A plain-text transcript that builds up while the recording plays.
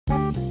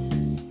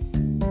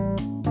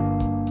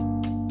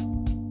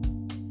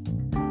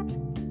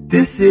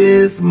This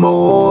is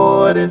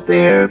more than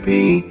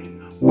therapy,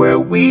 where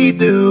we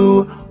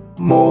do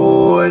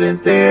more than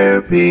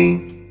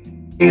therapy.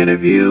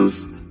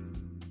 Interviews,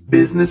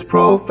 business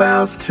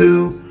profiles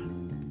too,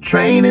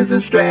 trainings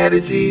and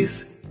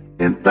strategies,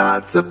 and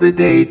thoughts of the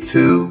day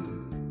too.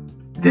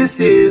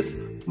 This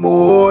is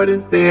more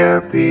than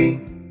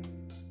therapy.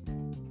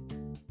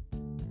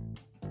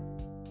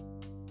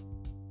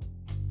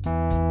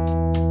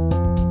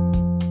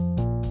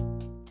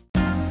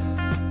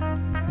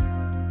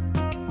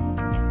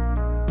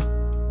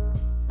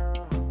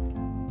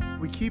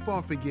 We keep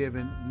on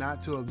forgiving,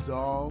 not to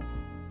absolve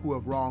who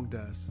have wronged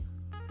us,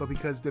 but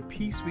because the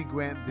peace we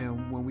grant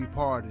them when we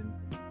pardon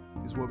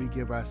is what we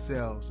give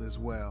ourselves as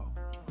well.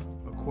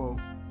 A quote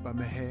by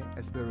Meher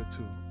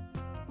Espiritu.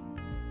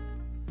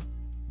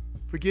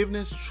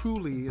 Forgiveness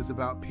truly is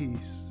about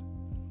peace.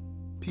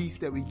 Peace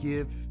that we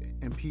give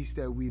and peace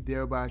that we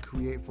thereby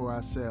create for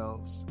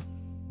ourselves.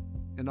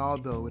 And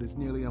although it is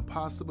nearly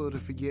impossible to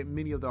forget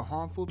many of the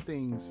harmful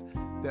things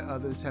that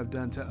others have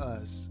done to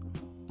us,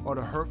 or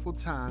the hurtful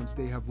times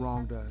they have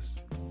wronged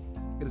us,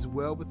 it is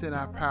well within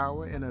our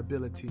power and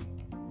ability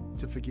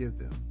to forgive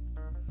them.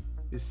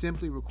 It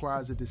simply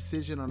requires a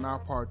decision on our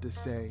part to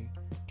say,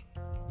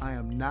 I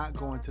am not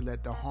going to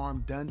let the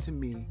harm done to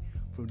me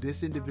from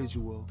this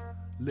individual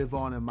live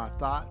on in my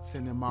thoughts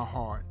and in my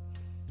heart.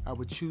 I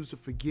would choose to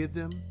forgive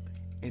them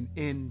and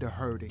end the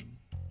hurting.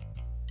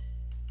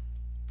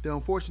 The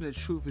unfortunate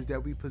truth is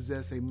that we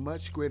possess a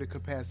much greater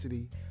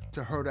capacity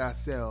to hurt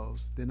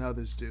ourselves than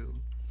others do.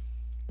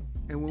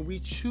 And when we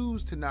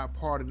choose to not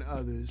pardon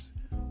others,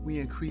 we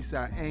increase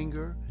our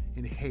anger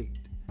and hate.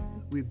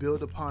 We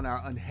build upon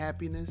our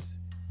unhappiness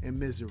and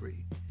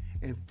misery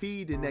and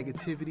feed the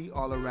negativity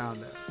all around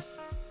us.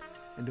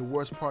 And the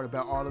worst part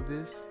about all of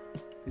this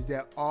is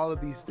that all of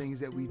these things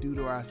that we do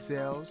to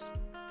ourselves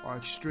are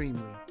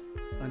extremely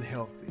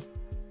unhealthy,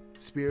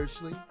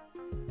 spiritually,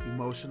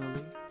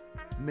 emotionally,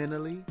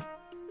 mentally,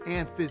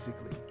 and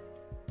physically,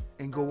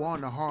 and go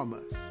on to harm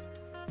us.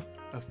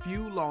 A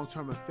few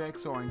long-term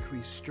effects are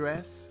increased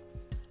stress,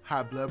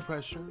 high blood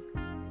pressure,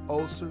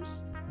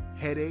 ulcers,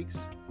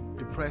 headaches,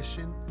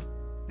 depression,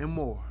 and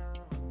more.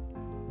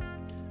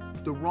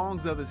 The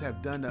wrongs others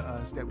have done to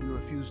us that we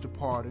refuse to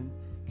pardon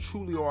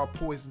truly are a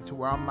poison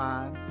to our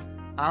mind,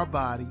 our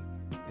body,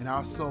 and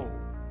our soul.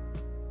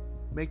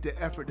 Make the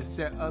effort to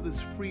set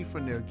others free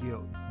from their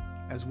guilt,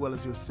 as well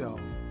as yourself.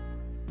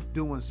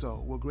 Doing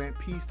so will grant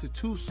peace to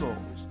two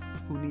souls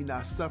who need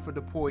not suffer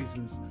the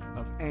poisons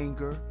of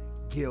anger,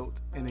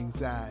 guilt, and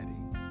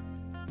anxiety.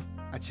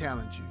 I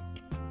challenge you,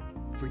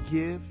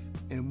 forgive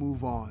and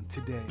move on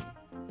today.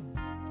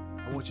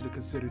 I want you to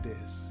consider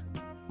this.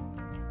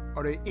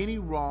 Are there any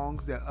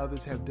wrongs that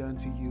others have done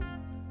to you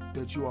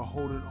that you are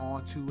holding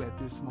on to at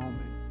this moment?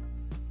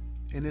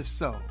 And if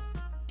so,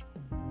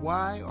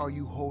 why are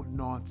you holding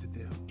on to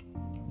them?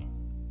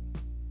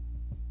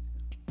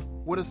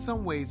 What are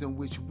some ways in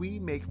which we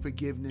make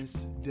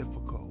forgiveness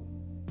difficult?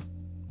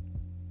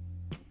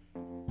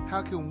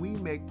 How can we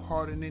make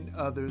pardoning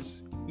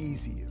others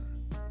easier?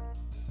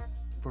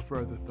 For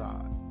further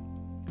thought,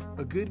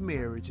 a good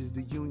marriage is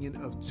the union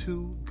of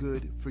two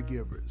good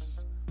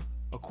forgivers.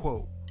 A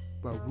quote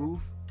by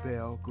Ruth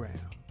Bell Graham.